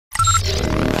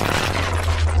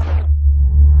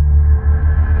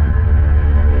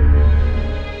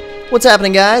What's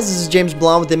happening, guys? This is James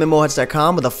Blonde with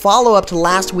MMOHuts.com with a follow-up to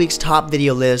last week's top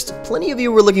video list. Plenty of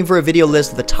you were looking for a video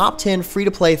list of the top 10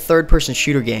 free-to-play third-person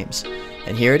shooter games,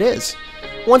 and here it is.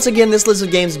 Once again, this list of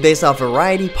games is based off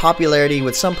variety, popularity,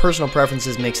 with some personal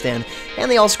preferences mixed in, and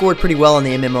they all scored pretty well on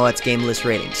the MMOHuts game list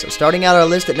rating. So starting out our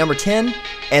list at number 10,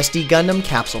 SD Gundam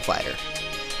Capsule Fighter.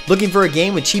 Looking for a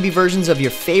game with chibi versions of your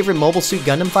favorite Mobile Suit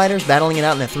Gundam fighters battling it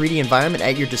out in a 3D environment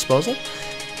at your disposal?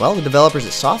 Well, the developers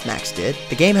at Softmax did.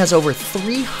 The game has over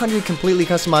 300 completely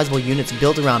customizable units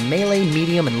built around melee,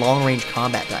 medium, and long-range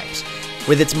combat types.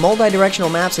 With its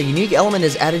multi-directional maps, a unique element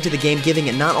is added to the game, giving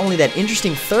it not only that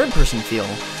interesting third-person feel,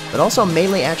 but also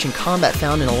melee action combat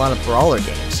found in a lot of brawler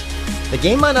games. The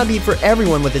game might not be for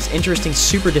everyone with its interesting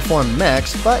super deformed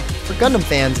mechs, but for Gundam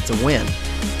fans, it's a win.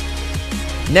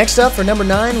 Next up, for number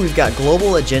 9, we've got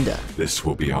Global Agenda. This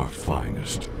will be our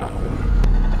finest hour.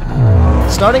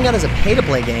 Starting out as a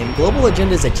pay-to-play game, Global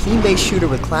Agenda is a team-based shooter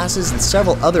with classes and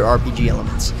several other RPG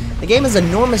elements. The game has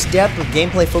enormous depth with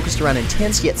gameplay focused around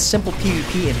intense yet simple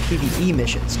PvP and PvE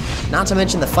missions, not to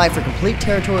mention the fight for complete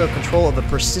territorial control of a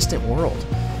persistent world.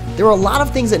 There are a lot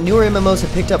of things that newer MMOs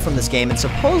have picked up from this game, and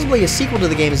supposedly a sequel to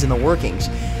the game is in the workings.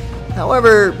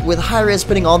 However, with Hi-Rez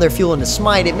putting all their fuel into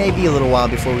Smite, it may be a little while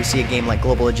before we see a game like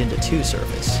Global Agenda 2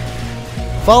 surface.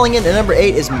 Falling in at number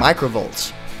 8 is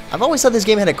MicroVolts. I've always thought this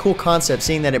game had a cool concept,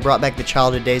 seeing that it brought back the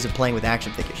childhood days of playing with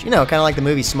action figures. You know, kind of like the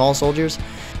movie Small Soldiers.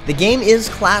 The game is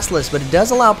classless, but it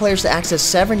does allow players to access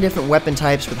 7 different weapon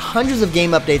types, with hundreds of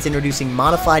game updates introducing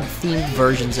modified themed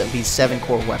versions of these 7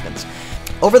 core weapons.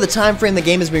 Over the time frame the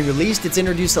game has been released, it's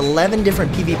introduced 11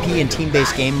 different PvP and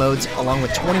team-based game modes, along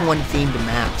with 21 themed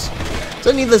maps.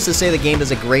 So needless to say, the game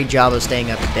does a great job of staying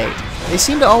up to date. They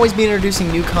seem to always be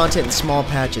introducing new content in small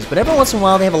patches, but every once in a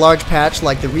while they have a large patch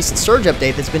like the recent Surge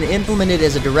update that's been implemented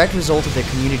as a direct result of their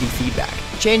community feedback,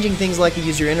 changing things like the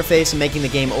user interface and making the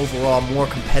game overall more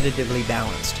competitively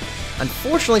balanced.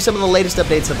 Unfortunately, some of the latest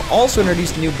updates have also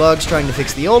introduced new bugs trying to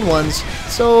fix the old ones,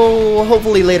 so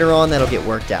hopefully later on that'll get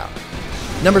worked out.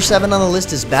 Number 7 on the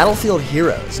list is Battlefield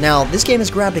Heroes. Now, this game has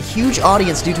grabbed a huge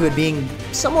audience due to it being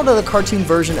somewhat of a cartoon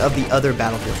version of the other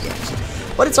Battlefield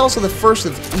games, but it's also the first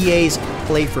of EA's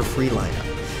Play for Free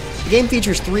lineup. The game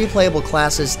features 3 playable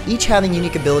classes, each having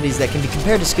unique abilities that can be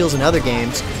compared to skills in other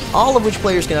games, all of which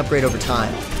players can upgrade over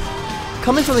time.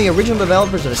 Coming from the original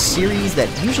developers of a series that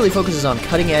usually focuses on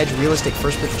cutting-edge, realistic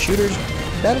first-person shooters,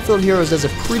 Battlefield Heroes does a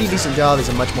pretty decent job as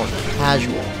a much more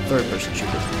casual third-person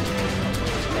shooter.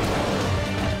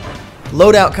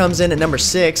 Loadout comes in at number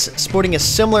 6, sporting a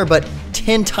similar but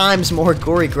 10 times more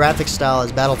gory graphic style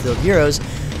as Battlefield Heroes.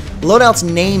 Loadout's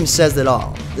name says it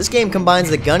all. This game combines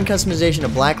the gun customization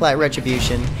of Blacklight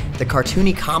Retribution, the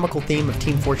cartoony comical theme of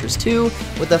Team Fortress 2,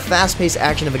 with the fast-paced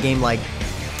action of a game like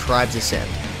Tribes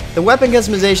Ascend. The weapon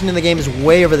customization in the game is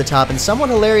way over the top and somewhat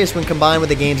hilarious when combined with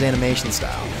the game's animation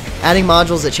style, adding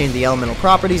modules that change the elemental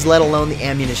properties, let alone the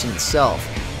ammunition itself.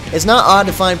 It's not odd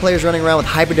to find players running around with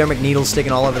hypodermic needles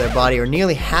sticking all over their body or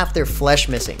nearly half their flesh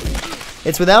missing.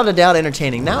 It's without a doubt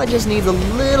entertaining. Now it just needs a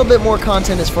little bit more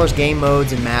content as far as game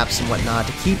modes and maps and whatnot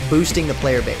to keep boosting the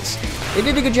player base. They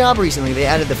did a good job recently. They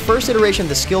added the first iteration of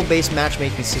the skill-based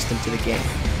matchmaking system to the game.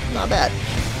 Not bad.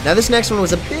 Now this next one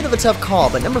was a bit of a tough call,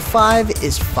 but number 5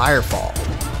 is FireFall.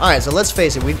 Alright, so let's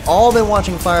face it, we've all been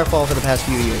watching FireFall for the past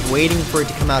few years, waiting for it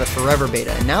to come out of Forever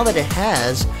Beta, and now that it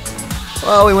has,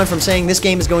 well, we went from saying this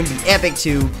game is going to be epic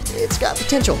to it's got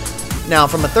potential. Now,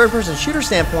 from a third-person shooter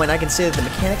standpoint, I can say that the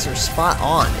mechanics are spot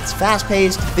on. It's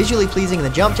fast-paced, visually pleasing, and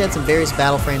the jump jets and various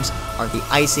battle frames are the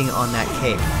icing on that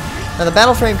cake. Now, the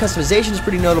battle frame customization is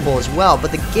pretty notable as well,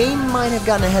 but the game might have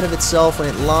gotten ahead of itself when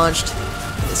it launched.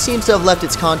 It seems to have left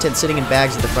its content sitting in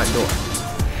bags at the front door.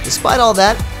 Despite all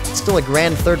that, it's still a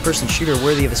grand third-person shooter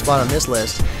worthy of a spot on this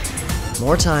list.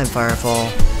 More time,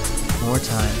 FireFall. More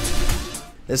time.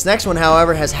 This next one,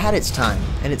 however, has had its time,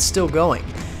 and it's still going.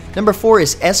 Number 4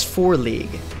 is S4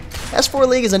 League. S4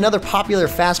 League is another popular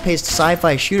fast-paced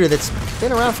sci-fi shooter that's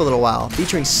been around for a little while,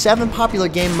 featuring 7 popular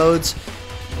game modes,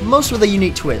 most with a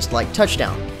unique twist, like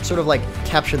Touchdown, sort of like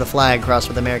Capture the Flag crossed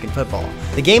with American football.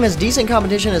 The game has decent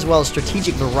competition as well as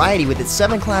strategic variety, with its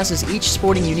 7 classes each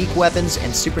sporting unique weapons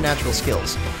and supernatural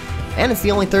skills. And it's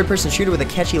the only third-person shooter with a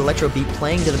catchy electro beat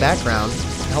playing to the background to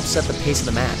help set the pace of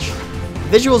the match.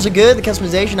 Visuals are good, the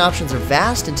customization options are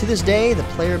vast, and to this day, the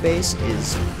player base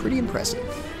is pretty impressive.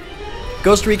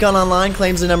 Ghost Recon Online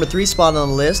claims the number 3 spot on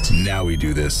the list. Now we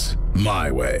do this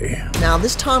my way. Now,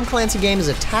 this Tom Clancy game is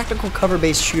a tactical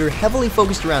cover-based shooter heavily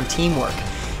focused around teamwork.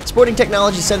 Sporting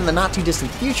technology set in the not-too-distant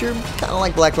future, kind of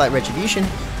like Blacklight Retribution,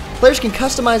 players can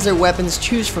customize their weapons,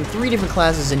 choose from 3 different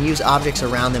classes, and use objects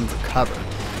around them for cover.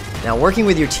 Now, working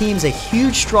with your team is a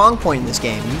huge strong point in this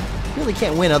game. You really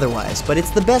can't win otherwise, but it's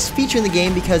the best feature in the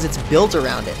game because it's built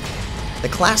around it. The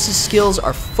class's skills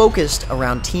are focused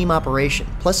around team operation.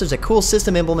 Plus, there's a cool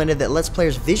system implemented that lets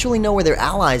players visually know where their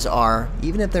allies are,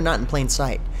 even if they're not in plain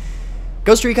sight.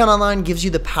 Ghost Recon Online gives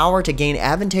you the power to gain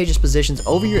advantageous positions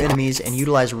over your enemies and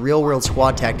utilize real-world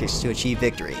squad tactics to achieve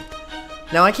victory.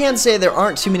 Now, I can say there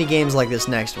aren't too many games like this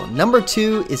next one. Number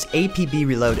 2 is APB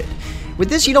Reloaded. With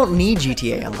this, you don't need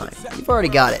GTA Online. You've already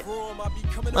got it.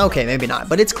 Okay, maybe not,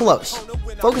 but it's close.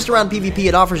 Focused around PvP,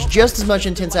 it offers just as much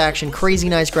intense action, crazy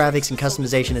nice graphics, and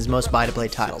customization as most buy-to-play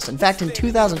titles. In fact, in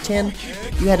 2010,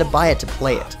 you had to buy it to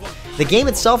play it. The game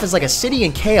itself is like a city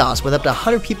in chaos with up to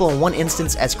 100 people in one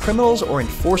instance as criminals or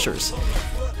enforcers.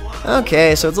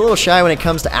 Okay, so it's a little shy when it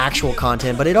comes to actual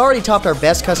content, but it already topped our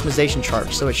best customization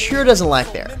chart, so it sure doesn't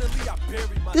lack there.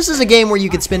 This is a game where you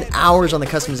could spend hours on the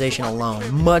customization alone,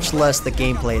 much less the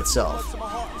gameplay itself.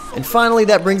 And finally,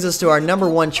 that brings us to our number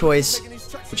 1 choice,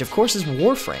 which of course is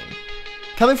Warframe.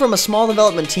 Coming from a small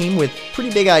development team with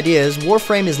pretty big ideas,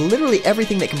 Warframe is literally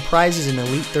everything that comprises an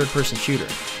elite third-person shooter.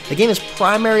 The game is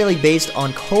primarily based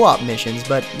on co-op missions,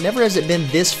 but never has it been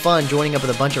this fun joining up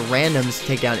with a bunch of randoms to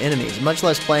take down enemies, much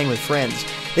less playing with friends.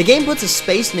 The game puts a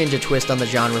space ninja twist on the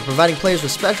genre, providing players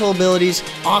with special abilities,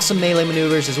 awesome melee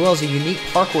maneuvers, as well as a unique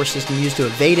parkour system used to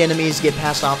evade enemies, get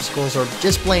past obstacles, or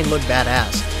just plain look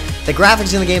badass. The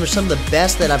graphics in the game are some of the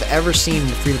best that I've ever seen in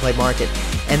the free-to-play market,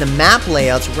 and the map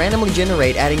layouts randomly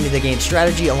generate, adding to the game's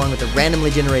strategy along with the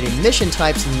randomly generated mission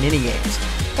types and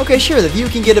minigames. Okay, sure, the view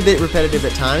can get a bit repetitive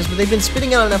at times, but they've been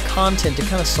spitting out enough content to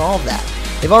kind of solve that.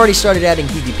 They've already started adding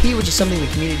PvP, which is something the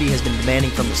community has been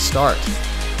demanding from the start.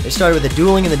 They started with the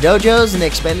dueling in the dojos, and they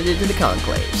expanded it to the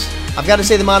conclaves. I've got to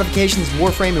say the modifications,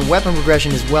 Warframe, and weapon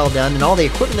progression is well done, and all the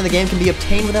equipment in the game can be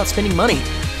obtained without spending money.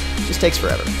 It just takes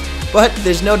forever. But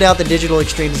there's no doubt that Digital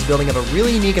Extremes is building up a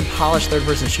really unique and polished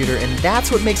third-person shooter, and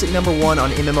that's what makes it number 1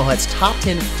 on MMOHuts' top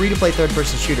 10 free-to-play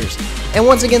third-person shooters. And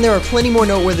once again, there are plenty more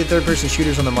noteworthy third-person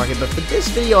shooters on the market, but for this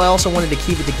video I also wanted to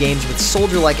keep it to games with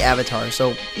soldier-like avatars.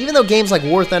 So even though games like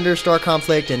War Thunder, Star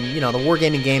Conflict, and the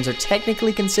wargaming games are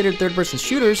technically considered third-person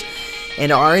shooters,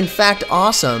 and are in fact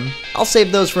awesome, I'll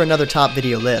save those for another top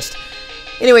video list.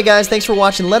 Anyway guys, thanks for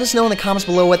watching. Let us know in the comments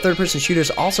below what third-person shooters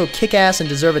also kick ass and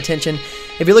deserve attention.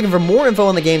 If you're looking for more info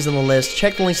on the games on the list,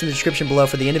 check the links in the description below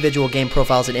for the individual game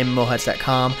profiles at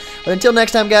MMOHuts.com. But until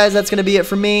next time guys, that's going to be it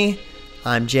for me.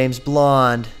 I'm James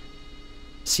Blonde.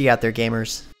 See you out there,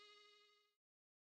 gamers.